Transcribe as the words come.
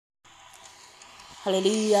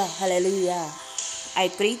Hallelujah, hallelujah. I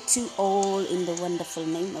greet you all in the wonderful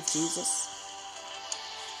name of Jesus.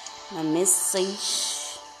 My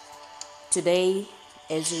message today,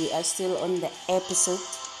 as we are still on the episode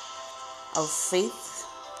of faith,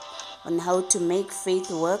 on how to make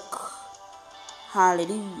faith work.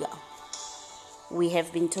 Hallelujah. We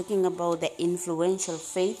have been talking about the influential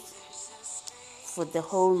faith for the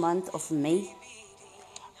whole month of May,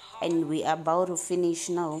 and we are about to finish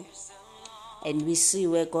now. And we see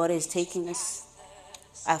where God is taking us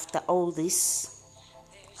after all this.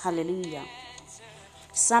 Hallelujah.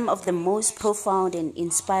 Some of the most profound and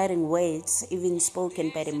inspiring words, even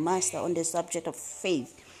spoken by the Master on the subject of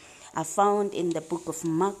faith, are found in the book of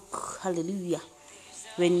Mark. Hallelujah.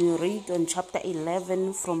 When you read on chapter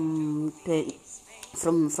 11 from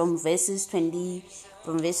verses 20,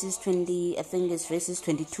 I think it's verses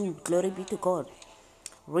 22. Glory be to God.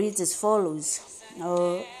 Reads as follows.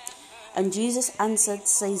 And Jesus answered,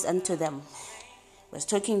 says unto them, was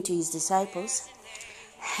talking to his disciples,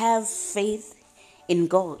 have faith in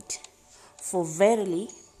God, for verily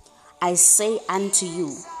I say unto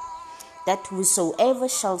you, that whosoever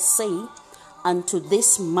shall say unto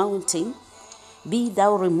this mountain, be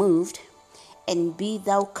thou removed, and be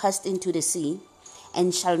thou cast into the sea,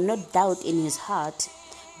 and shall not doubt in his heart,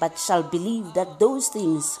 but shall believe that those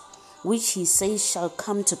things which he says shall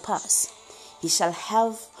come to pass, he shall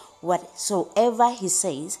have whatsoever he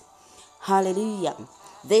says. Hallelujah.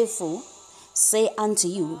 Therefore say unto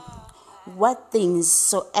you, what things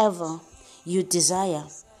soever you desire,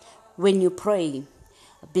 when you pray,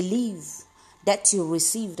 believe that you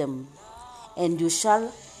receive them, and you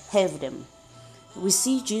shall have them. We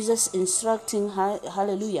see Jesus instructing,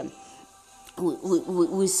 hallelujah.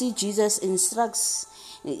 We see Jesus instruction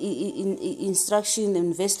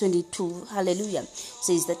in verse 22, hallelujah,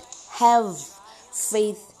 says that have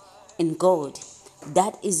faith in God.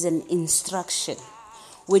 That is an instruction.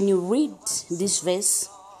 When you read this verse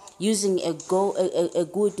using a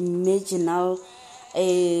good marginal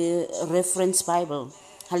reference Bible,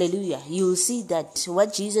 hallelujah, you will see that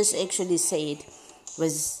what Jesus actually said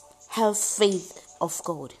was have faith of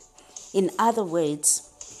God. In other words,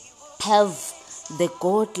 have the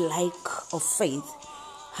God-like of faith.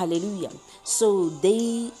 Hallelujah. So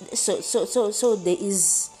there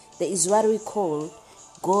is what we call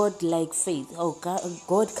God-like faith, or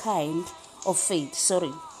God kind of faith,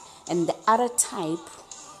 And the other type,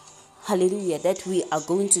 hallelujah, that we are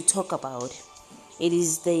going to talk about, it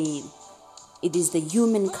is the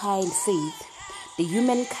humankind faith. The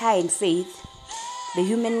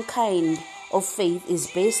humankind of faith is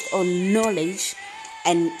based on knowledge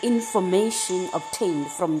and information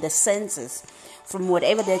obtained from the senses, from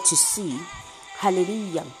whatever that you see.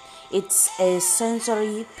 Hallelujah. It's a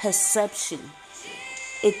sensory perception.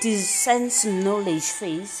 It is sense knowledge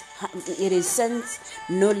faith. It is sense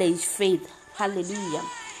knowledge faith. Hallelujah.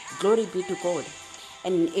 Glory be to God.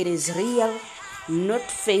 And it is real, not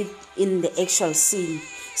faith in the actual scene.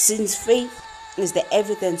 Since faith is the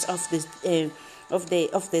evidence of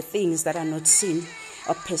the things that are not seen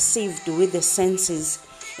or perceived with the senses.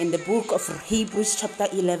 In the book of Hebrews chapter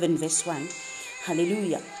 11 verse 1.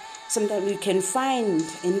 Hallelujah. Sometimes you can find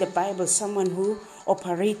in the Bible someone who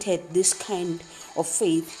operated this kind of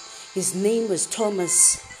faith. His name was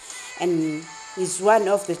Thomas, and he's one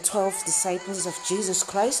of the 12 disciples of Jesus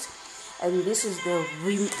Christ. And this is the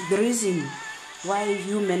reason why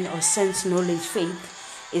human or sense knowledge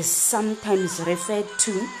faith is sometimes referred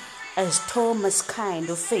to as Thomas kind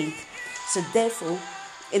of faith. So therefore,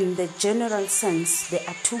 in the general sense, there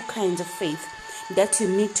are two kinds of faith that you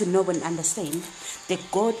need to know and understand: the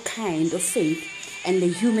God kind of faith and the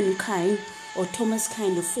human kind or Thomas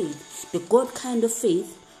kind of faith. The God kind of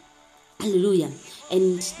faith, hallelujah,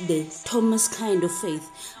 and the Thomas kind of faith,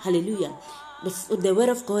 hallelujah. The word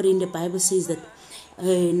of God in the Bible says that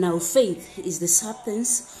now faith is the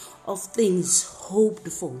substance of things hoped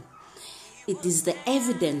for. It is the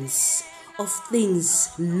evidence of things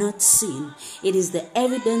not seen. It is the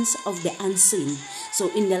evidence of the unseen. So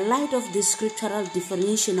in the light of the scriptural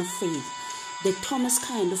definition of faith, the Thomas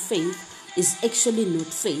kind of faith is actually not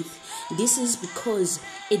faith. This is because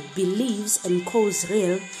it believes and calls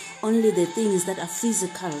real only the things that are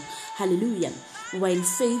physical. Hallelujah. While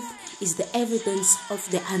faith is the evidence of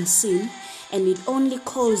the unseen, and it only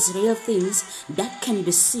calls real things that can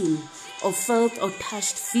be seen or felt or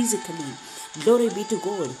touched physically. Glory be to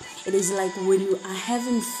God. It is like when you are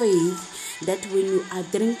having faith that when you are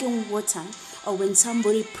drinking water or when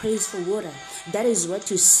somebody prays for water, that is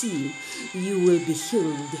what you see, you will be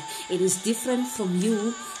healed. It is different from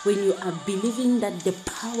you when you are believing that the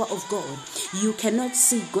power of God, you cannot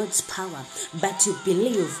see God's power, but you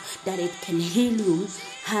believe that it can heal you.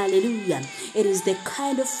 Hallelujah. It is the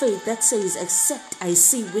kind of faith that says, except I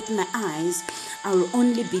see with my eyes, I will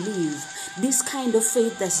only believe. This kind of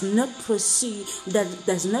faith does not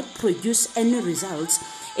does not produce any results.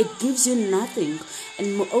 It gives you nothing,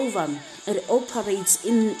 and moreover, it operates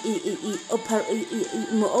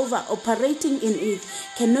operating in it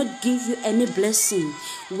cannot give you any blessing.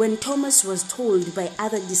 When Thomas was told by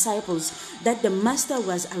other disciples that the master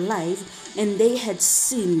was alive and they had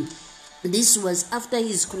seen, this was after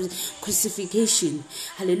his crucifixion.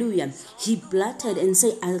 Hallelujah. He blurted and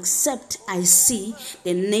said, except I see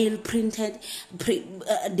the nail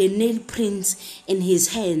prints in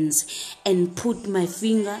his hands and put my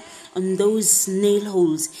finger on those nail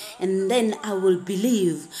holes, and then I will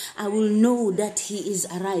believe. I will know that he is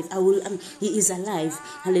alive. He is alive.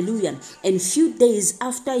 Hallelujah. And few days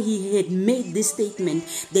after he had made this statement,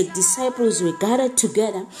 the disciples were gathered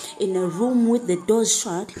together in a room with the doors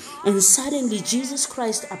shut, and suddenly Jesus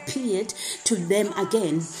Christ appeared to them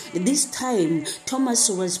again. This time Thomas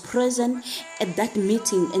was present at that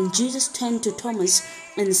meeting, and Jesus turned to Thomas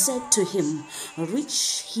and said to him,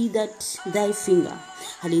 reach hither thy finger,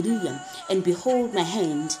 hallelujah, and behold my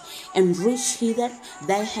hand, and reach hither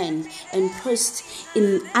thy hand, and press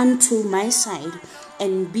in unto my side,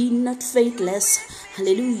 and be not faithless,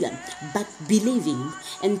 hallelujah, but believing.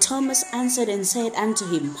 And Thomas answered and said unto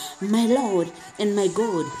him, my Lord and my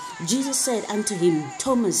God. Jesus said unto him,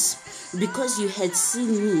 Thomas, because you had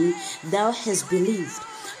seen me, thou hast believed.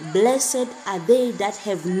 Blessed are they that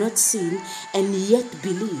have not seen and yet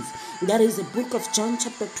believe. That is the book of John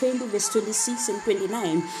chapter 20 verse 26 and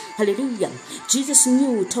 29. Hallelujah. Jesus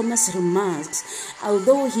knew Thomas' remarks,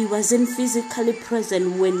 although he wasn't physically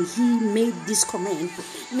present when he made this comment,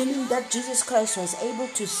 meaning that Jesus Christ was able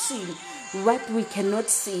to see what we cannot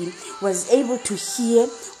see, was able to hear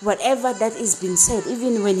whatever that is being said,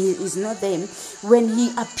 even when he is not there. When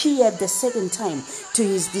he appeared the second time to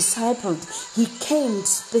his disciples, he came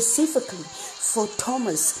specifically for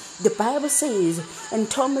Thomas. The Bible says, and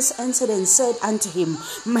Thomas answered and said unto him,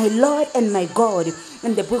 my Lord and my God,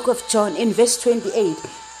 in the book of John in verse 28.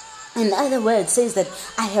 In other words, says that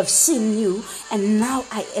I have seen you and now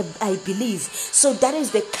I believe. So that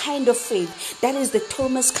is the kind of faith. That is the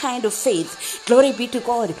Thomas kind of faith. Glory be to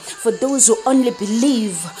God. For those who only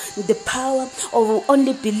believe the power, or who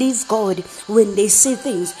only believe God when they see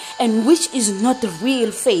things, and which is not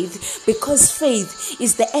real faith, because faith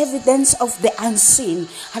is the evidence of the unseen.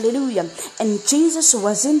 Hallelujah. And Jesus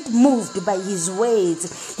wasn't moved by his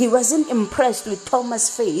words. He wasn't impressed with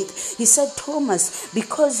Thomas' faith. He said, Thomas,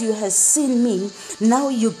 because you has seen me, now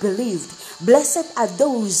you believed. Blessed are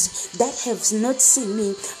those that have not seen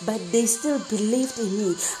me, but they still believed in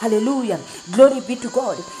me. Hallelujah. Glory be to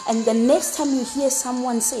God. And the next time you hear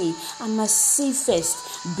someone say, I must see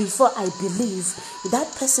first before I believe,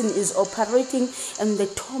 that person is operating in the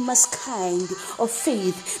Thomas kind of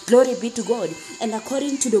faith. Glory be to God. And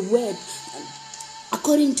according to the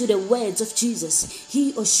words of Jesus,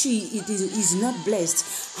 he or she is not blessed.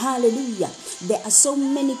 Hallelujah. There are so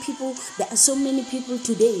many people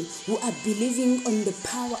today who are believing on the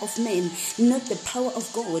power of men, not the power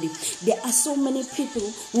of God. There are so many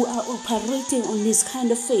people who are operating on this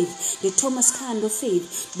kind of faith, the Thomas kind of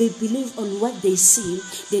faith. They believe on what they see.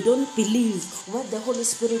 They don't believe what the Holy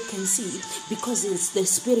Spirit can see, because it's the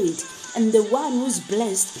Spirit. And the one who's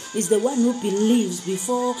blessed is the one who believes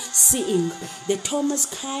before seeing. The Thomas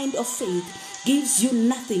kind of faith gives you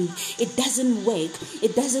nothing. It doesn't work.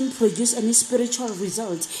 It doesn't produce any spiritual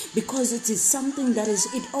results, because it is something that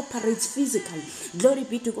it operates physically. Glory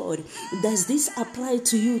be to God. Does this apply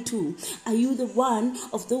to you too? Are you the one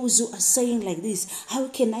of those who are saying like this? How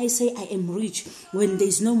can I say I am rich when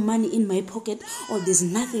there's no money in my pocket, or there's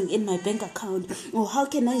nothing in my bank account? Or how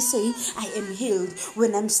can I say I am healed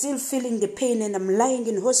when I'm still feeling the pain and I'm lying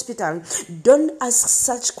in hospital? Don't ask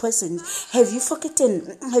such questions. Have you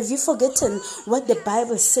forgotten what the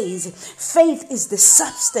Bible says? Faith is the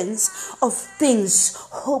substance of things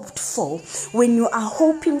hoped for. When you are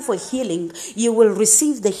hoping for healing, you will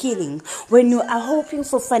receive the healing. When you are hoping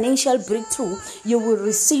for financial breakthrough, you will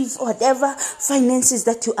receive whatever finances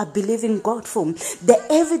that you are believing God for. The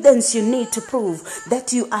evidence you need to prove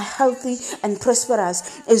that you are healthy and prosperous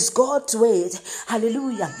is God's word.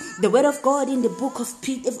 Hallelujah. The word of God in the book of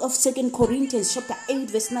 2 Corinthians chapter 8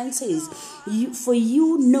 verse 9 says, for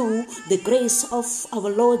you know the grace grace of our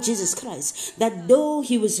Lord Jesus Christ, that though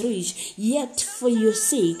he was rich, yet for your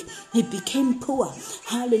sake he became poor.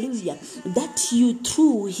 Hallelujah. That you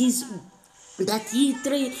through his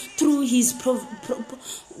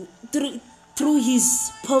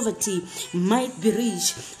poverty might be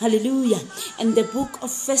rich. Hallelujah. And the book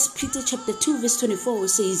of 1 Peter chapter 2 verse 24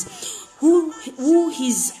 says, who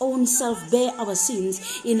his own self bare our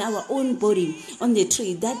sins in our own body on the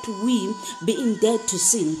tree, that we, being dead to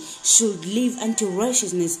sin, should live unto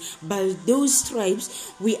righteousness. By those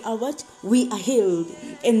stripes we are what? We are healed.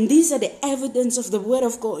 And these are the evidence of the word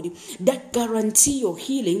of God that guarantee your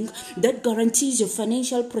healing, that guarantees your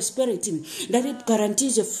financial prosperity, that it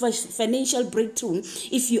guarantees your financial breakthrough.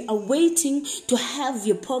 If you are waiting to have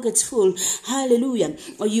your pockets full, hallelujah,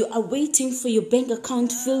 or you are waiting for your bank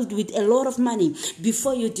account filled with a lot of money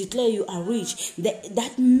before you declare you are rich,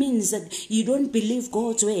 that means that you don't believe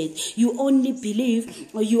God's word. You only believe,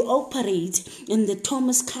 or you operate in the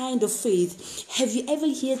Thomas kind of faith. Have you ever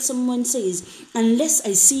heard someone says, unless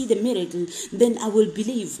I see the miracle, then I will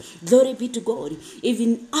believe? Glory be to God.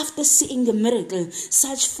 Even after seeing the miracle,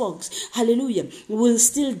 such folks, hallelujah, will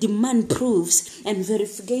still demand proofs and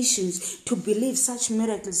verifications to believe such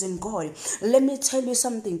miracles in God. Let me tell you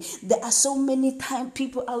something. There are so many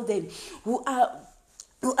people out there who are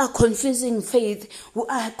confusing faith,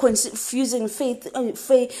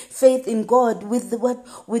 faith in God with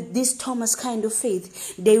this Thomas kind of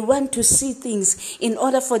faith. They want to see things in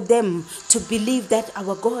order for them to believe that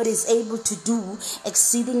our God is able to do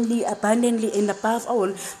exceedingly abundantly and above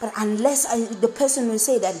all. But the person will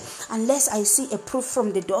say that unless I see a proof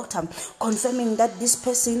from the doctor confirming that this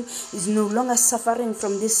person is no longer suffering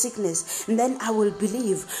from this sickness, and then I will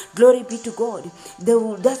believe. Glory be to God.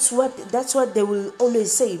 That's what they will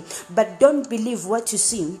always say. But don't believe what you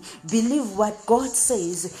see. Believe what God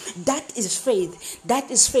says. That is faith.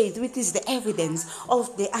 That is faith, which is the evidence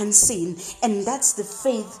of the unseen. And that's the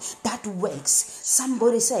faith that works.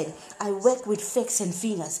 Somebody said, I work with facts and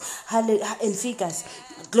figures.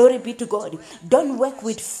 Glory be to God. Don't work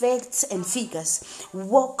with facts and figures.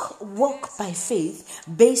 Walk by faith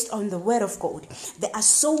based on the word of God. There are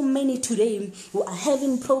so many today who are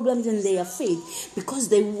having problems in their faith because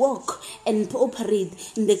they walk and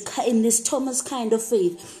operate in this Thomas kind of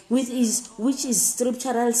faith, which is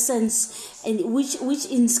scriptural sense, and which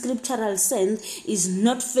in scriptural sense is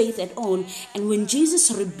not faith at all. And when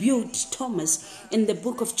Jesus rebuked Thomas in the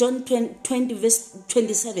book of John 20 verse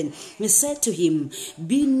 27, he said to him,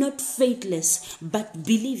 be not faithless, but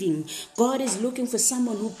believing. God is looking for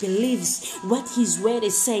someone who believes what his word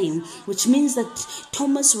is saying, which means that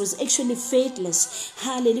Thomas was actually faithless.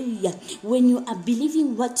 Hallelujah. When you are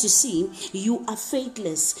believing what you see, you are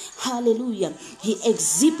faithless. Hallelujah. He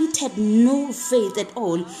exhibited no faith at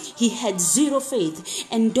all. He had zero faith.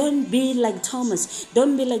 And don't be like Thomas.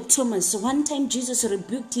 Don't be like Thomas. One time Jesus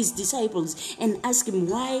rebuked his disciples and asked him,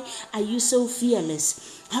 why are you so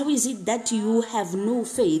fearless? How is it that you have no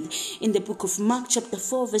faith? In the book of Mark chapter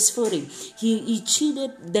 4 verse 40, he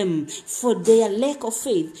cheated them for their lack of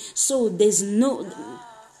faith. So there's zero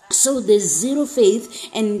faith,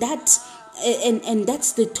 and that's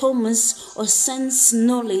the Thomas or sense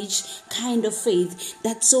knowledge kind of faith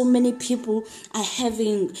that so many people are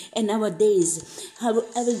having in our days.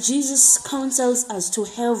 However, Jesus counsels us to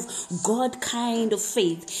have God kind of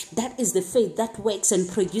faith. That is the faith that works and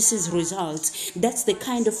produces results. That's the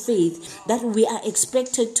kind of faith that we are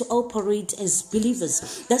expected to operate as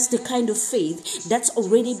believers. That's the kind of faith that's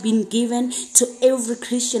already been given to every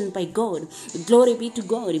Christian by God. Glory be to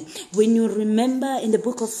God. When you remember in the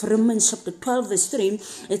book of Romans chapter 12 verse 3,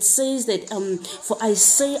 it says that for I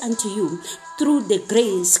say unto you, through the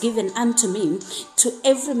grace given unto me, to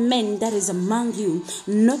every man that is among you,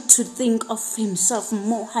 not to think of himself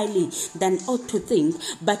more highly than ought to think,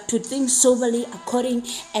 but to think soberly according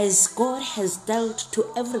as God has dealt to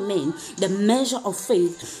every man the measure of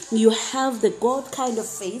faith. You have the God kind of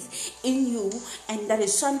faith in you, and that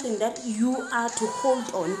is something that you are to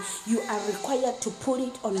hold on. You are required to put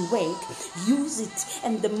it on work. Use it,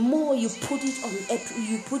 and the more you put it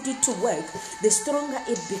to work, the stronger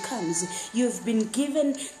it becomes. You've been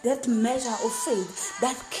given that measure of faith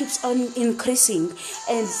that keeps on increasing,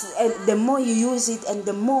 and the more you use it, and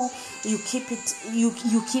the more you keep it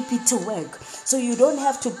to work. So you don't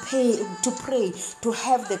have to pray to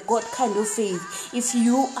have the God kind of faith. If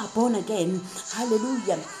you are born again,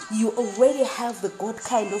 hallelujah, you already have the God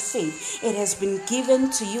kind of faith. It has been given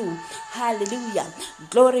to you. Hallelujah.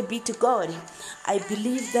 Glory be to God. I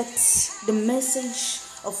believe that the message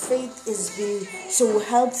of faith has been so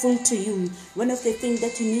helpful to you. One of the things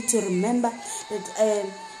that you need to remember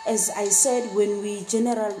that, as I said, when we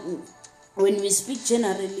when we speak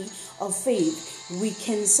generally of faith, we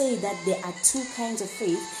can say that there are two kinds of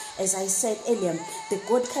faith. As I said earlier, the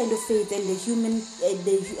God kind of faith and the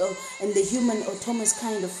human or Thomas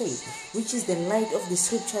kind of faith, which is the light of the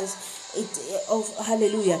scriptures,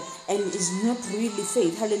 hallelujah, and is not really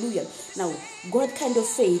faith, hallelujah. Now, God kind of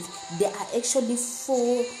faith, there are actually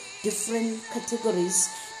 4 different categories.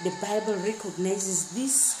 The Bible recognizes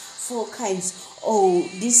these 4 kinds.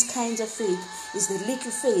 These kinds of faith is the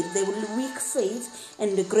little faith, the weak faith,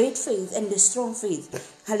 and the great faith, and the strong faith.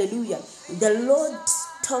 Hallelujah. The Lord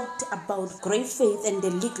talked about great faith and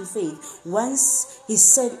the little faith. Once he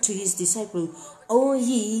said to his disciples, "O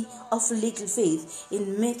ye of little faith,"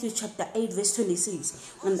 in Matthew chapter 8 verse 26.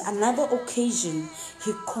 On another occasion,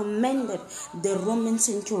 he commended the Roman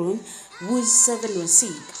centurion whose servant was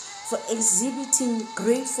sick for exhibiting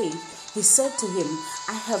great faith. He said to him,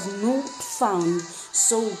 "I have not found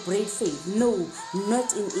so great faith, no,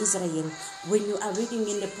 not in Israel." When you are reading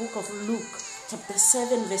in the book of Luke, chapter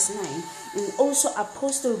 7, verse 9, and also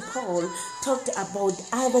Apostle Paul talked about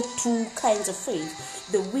other 2 kinds of faith,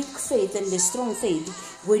 the weak faith and the strong faith.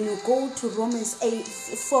 When you go to Romans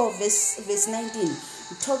 4, verse 19,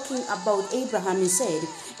 talking about Abraham, he said,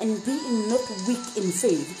 "And being not weak in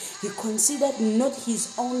faith, he considered not his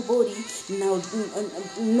own body now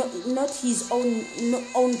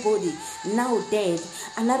dead."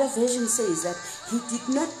 Another version says that he did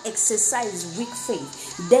not exercise weak faith.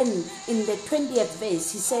 Then in the 20th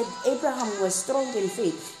verse, he said Abraham was strong in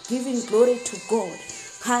faith, giving glory to God.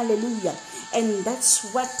 Hallelujah. And that's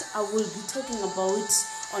what I will be talking about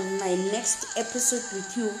on my next episode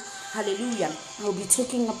with you. Hallelujah. I'll be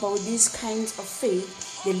talking about these kinds of faith: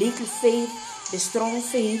 the little faith, the strong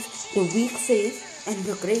faith, the weak faith, and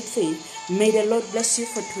the great faith. May the Lord bless you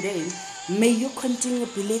for today. May you continue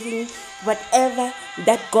believing whatever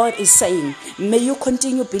that God is saying. May you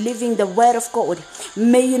continue believing the word of God.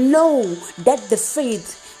 May you know that the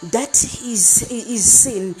faith that is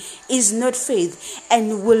sin is not faith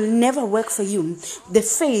and will never work for you. The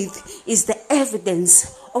faith is the evidence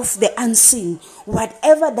of the unseen.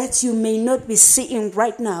 Whatever that you may not be seeing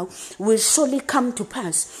right now will surely come to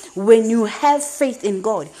pass when you have faith in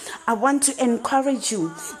God. I want to encourage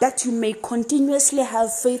you that you may continuously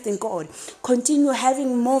have faith in God. Continue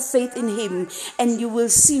having more faith in Him, and you will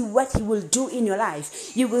see what He will do in your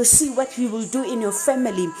life. You will see what He will do in your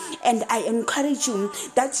family. And I encourage you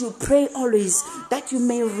that you pray always, that you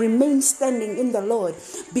may remain standing in the Lord,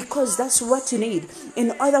 because that's what you need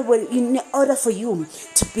in order for you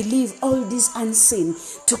to believe all these unseen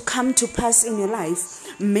to come to pass in your life.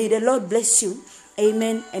 May the Lord bless you.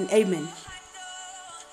 Amen and amen.